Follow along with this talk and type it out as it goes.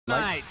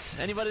Mate,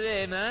 anybody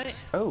there, mate?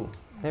 Oh,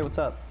 hey, what's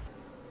up?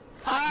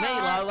 Fuck me,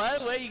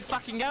 Lolo. Where you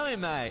fucking going,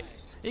 mate?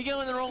 You're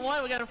going the wrong way.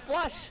 We're going to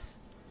flush.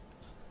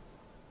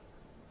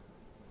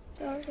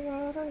 Fuck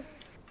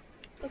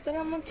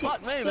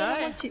me,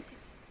 mate.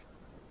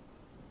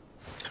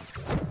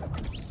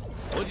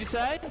 What'd you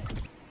say?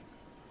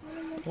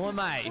 What,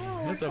 mate?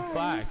 What the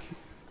fuck?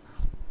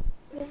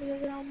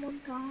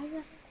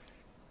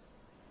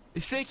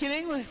 You speaking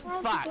English?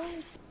 Fuck.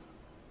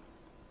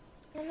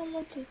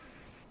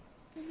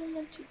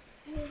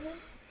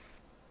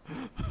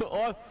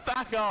 Oh,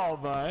 fuck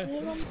off, mate.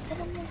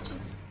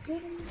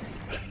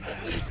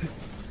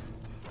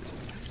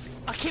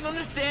 I can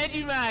understand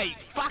you,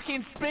 mate.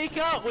 Fucking speak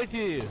up with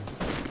you.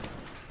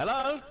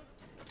 Hello?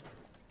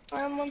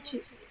 I don't want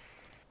you.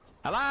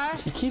 Hello?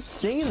 He keeps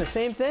singing the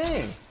same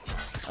thing.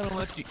 I don't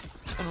want you.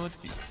 I don't want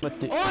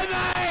you.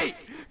 Oh, mate!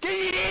 Can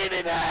you hear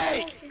me,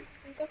 mate?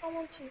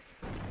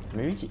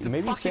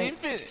 maybe Fucking say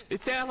infant.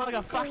 It sounds like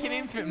a fucking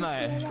infant,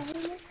 mate.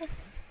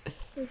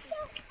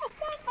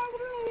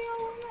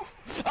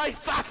 Oh,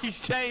 fuck, he's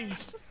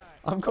changed.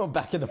 I'm going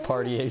back in the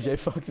party, AJ.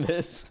 Fuck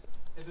this.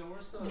 Hey, Ben,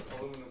 where's the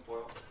aluminum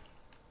foil?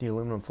 The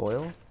aluminum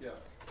foil? Yeah.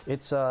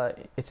 It's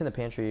in the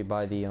pantry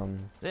by the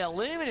The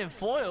aluminum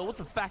foil? What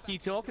the fuck are you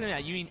talking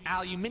about? You mean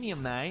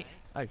aluminium, mate?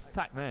 Oh,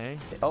 fuck me.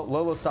 Oh,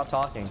 Lolo, stop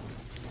talking.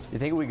 You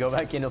think if we go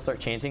back in, he'll start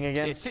chanting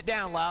again? Yeah, sit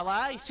down,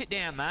 Lala. Sit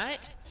down, mate.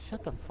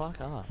 Shut the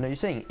fuck up. No, you're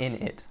saying in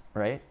it,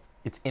 right?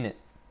 It's in it.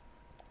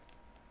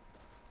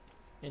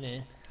 In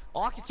it.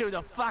 I can do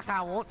the fuck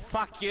I want.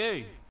 Fuck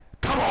you.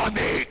 Come on,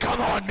 me.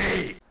 Come on,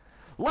 me.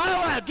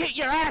 Lolo, get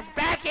your ass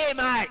back here,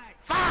 mate.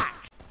 Fuck.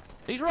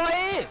 He's right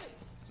here.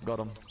 Got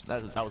him.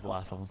 That was the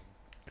last one.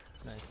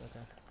 Nice,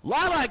 okay.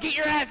 Lolo, get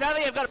your ass over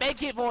here. I've got a med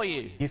kit for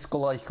you.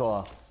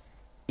 Iskolayko.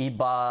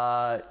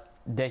 Iba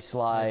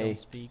deslai.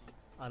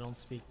 I don't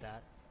speak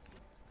that.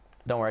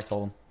 Don't worry, I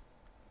told him.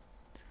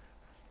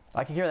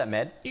 I can hear that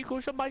med.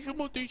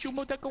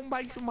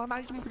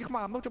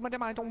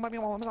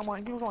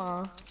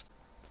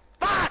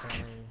 Fuck!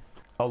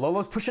 Oh,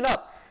 Lolo's pushing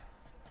up.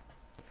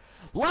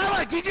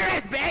 Lola, get your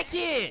ass back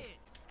here!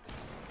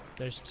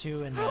 There's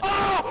two in Oh!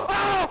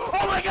 Oh!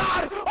 Oh my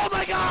god! Oh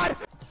my god!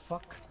 What the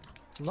fuck?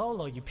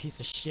 Lolo, you piece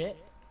of shit.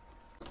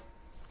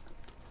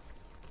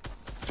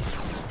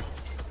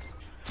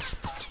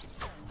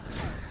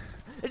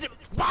 Is it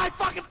my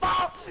fucking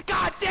fault?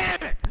 God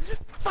damn it!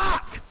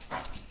 Fuck!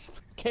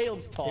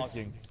 Caleb's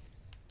talking.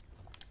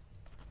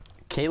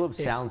 Caleb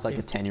sounds like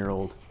a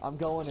 10-year-old. I'm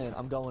going in,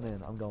 I'm going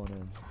in, I'm going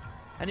in.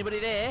 Anybody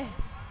there?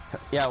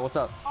 Yeah, what's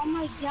up? Oh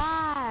my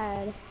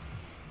god.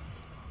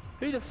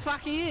 Who the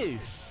fuck are you?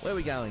 Where are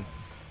we going?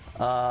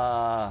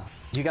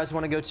 Do you guys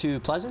want to go to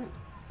Pleasant?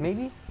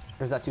 Maybe?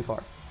 Or is that too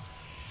far?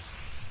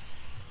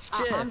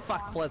 Shit,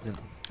 fuck Pleasant.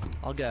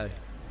 I'll go.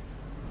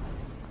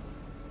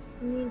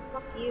 I mean,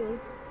 fuck you.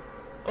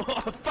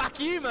 Oh, fuck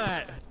you,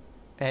 mate!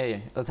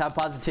 Hey, let's have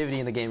positivity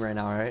in the game right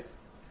now, alright?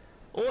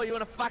 Oh, you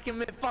wanna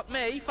fucking fuck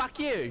me? Fuck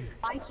you!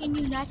 Why can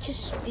you not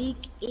just speak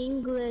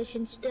English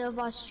instead of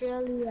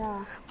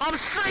Australia? I'm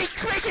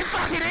speaking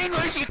fucking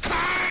English, you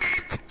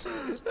cunt!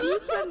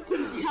 Speak from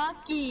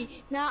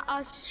Kentucky, not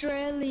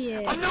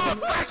Australia. I'm not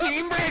fucking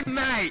inbred,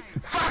 mate!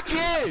 Fuck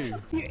you!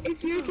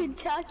 If you're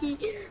Kentucky,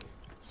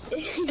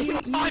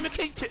 I'm a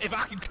king if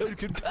I can go to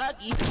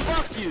Kentucky,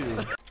 fuck you!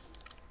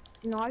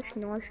 Nice,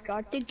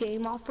 start the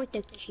game off with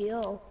a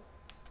kill.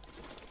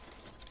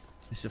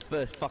 It's the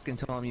first fucking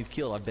time you've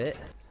killed, I bet.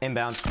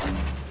 Inbound.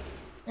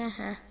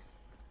 Uh-huh.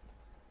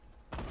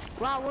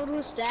 Wow, what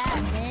was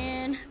that,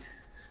 man?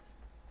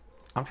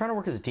 I'm trying to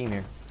work as a team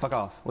here. Fuck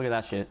off. Look at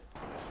that shit.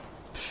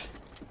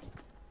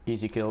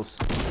 Easy kills.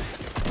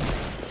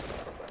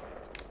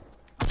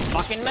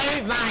 Fucking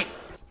move, mate!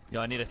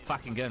 Yo, I need a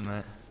fucking gun,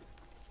 mate.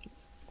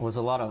 Was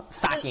a lot of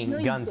fucking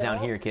no, guns you down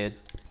don't. here, kid.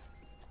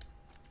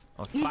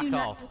 Oh, fuck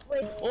off.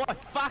 Oh,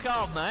 fuck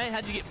off, mate.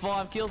 How'd you get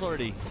 5 kills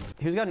already?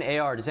 Who's got an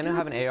AR? Does anyone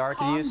have an AR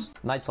to use?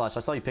 Night Slash, I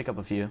saw you pick up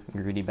a few,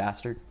 you greedy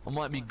bastard. I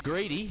might be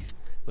greedy,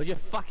 but you're a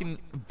fucking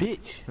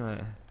bitch.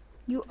 Mate.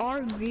 You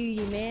are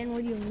greedy, man.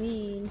 What do you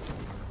mean?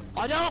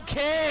 I don't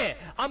care!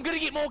 I'm gonna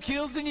get more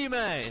kills than you,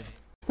 man!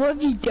 What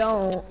if you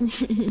don't?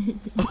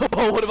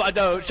 Oh, what if I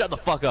don't? Shut the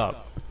fuck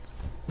up.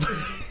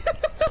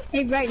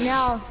 Hey, right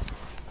now,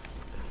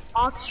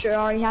 Oxford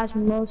already has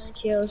most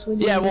kills. What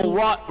do Yeah, you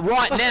well, mean?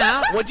 right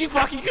now, what'd you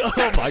fucking... Oh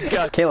my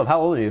god. Caleb,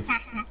 how old are you?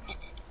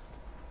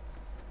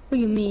 What do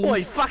you mean?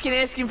 Boy, fucking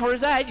asking for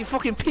his age, you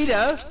fucking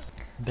pedo!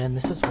 Ben,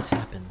 this is what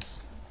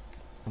happens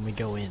when we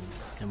go in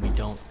and we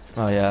don't.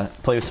 Oh yeah,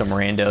 play with some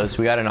randos.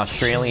 We got an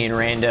Australian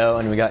rando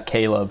and we got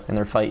Caleb, and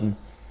they're fighting.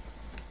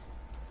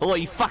 Oh,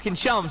 you fucking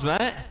chums,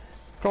 mate.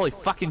 Probably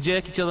fucking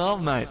jerk each other off,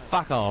 mate.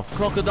 Fuck off.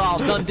 Crocodile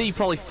Dundee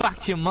probably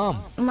fucked your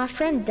mum. My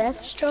friend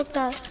Deathstroke,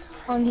 that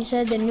he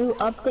said the new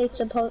update's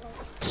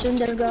soon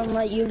they're gonna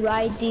let you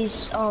ride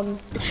these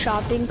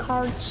shopping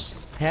carts.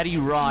 How do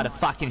you ride a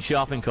fucking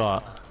shopping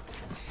cart?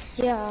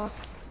 Yeah.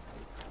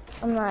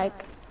 I'm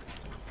like,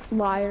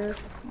 liar.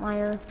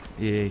 Yeah,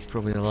 he's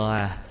probably a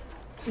liar.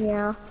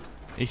 Yeah.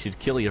 You should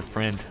kill your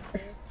friend.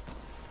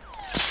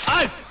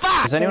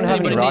 Yeah. Does anyone have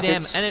any Anybody need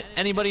rockets?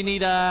 anybody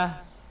need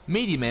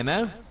medium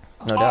ammo? No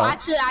Oh, doubt.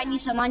 actually, I need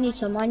some.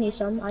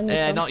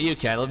 Yeah, not you,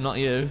 Caleb, not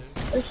you.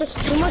 There's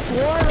just too much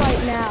war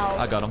right now.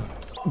 I got him.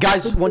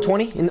 Guys,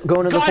 120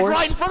 going to the Guys forest.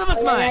 right in front of us,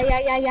 mate!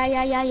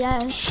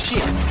 Yeah.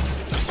 Shit!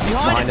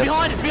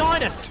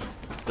 Behind us!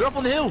 They're up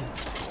on the hill!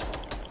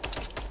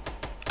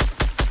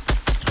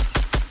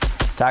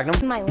 Tagged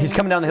him. He's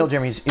coming down the hill,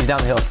 Jeremy. He's down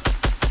the hill.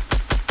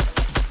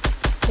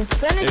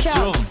 Finish There's two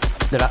him.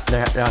 of them.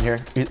 They're down here.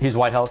 He's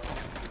white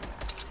health.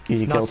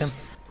 Easy Knocked kills. him.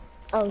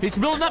 Oh, He's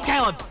building up,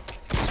 Caleb!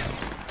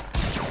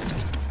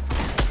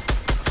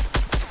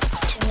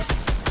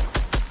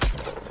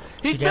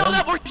 He's get building him?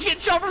 up! We're getting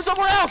shot from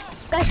somewhere else!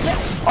 guys,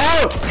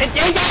 Oh! It's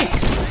AJ!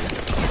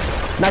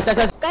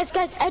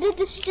 Nice. edit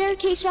the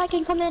staircase so I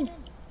can come in.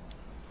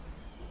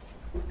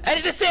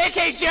 Edit the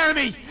staircase,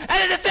 Jeremy!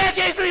 Edit the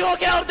staircase before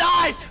Caleb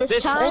dies! This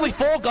There's time? only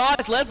 4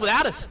 guys left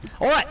without us.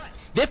 Alright,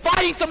 they're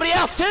fighting somebody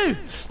else too!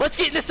 Let's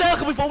get in the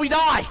circle before we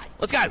die!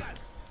 Let's go!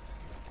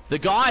 The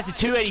guys are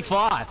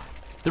 285.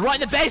 They're right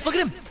in the base, look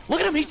at him! Look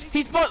at him, he's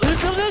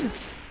building!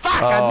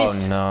 Fuck, I Oh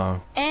missed!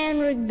 no. And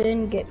we've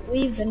been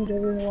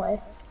given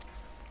away.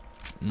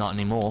 Not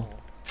anymore.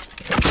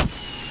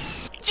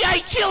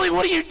 Jay Chili,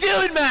 what are you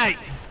doing, mate?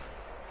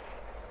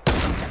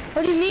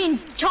 What do you mean?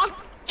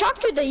 Talk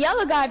to the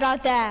yellow guy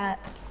about that.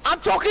 I'm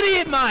talking to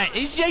him, mate!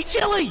 He's Jay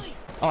Chili!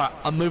 Alright,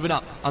 I'm moving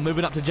up. I'm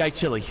moving up to Jay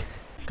Chili.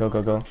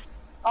 Go.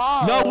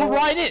 Oh. No, we're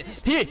right in it!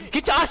 Here,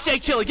 get to us, Jay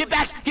Chili! Get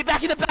back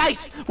in the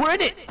base! We're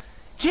in it!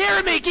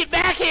 Jeremy, get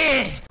back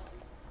here!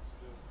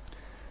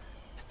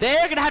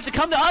 They're gonna have to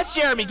come to us,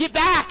 Jeremy! Get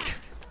back!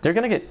 They're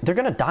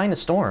gonna die in the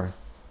storm.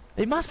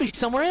 They must be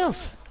somewhere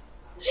else.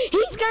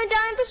 He's gonna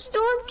die in the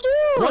storm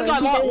too.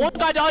 One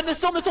guy died in the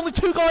storm, there's only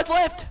 2 guys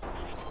left!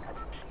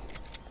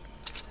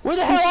 Where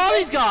the hell are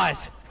these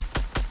guys?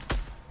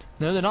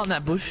 No, they're not in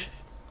that bush.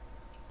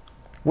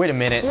 Wait a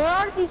minute. Where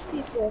are these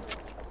people?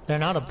 They're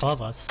not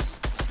above us.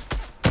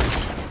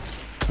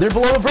 They're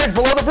below the bridge.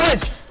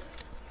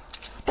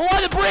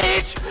 Below the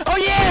bridge! Oh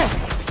yeah!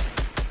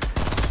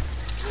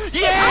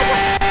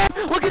 Yeah!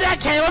 Look at that,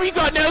 Caleb, you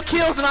got no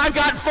kills and I've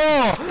got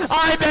 4!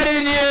 I'm better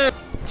than you!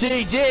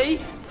 GG!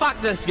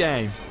 Fuck this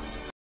game.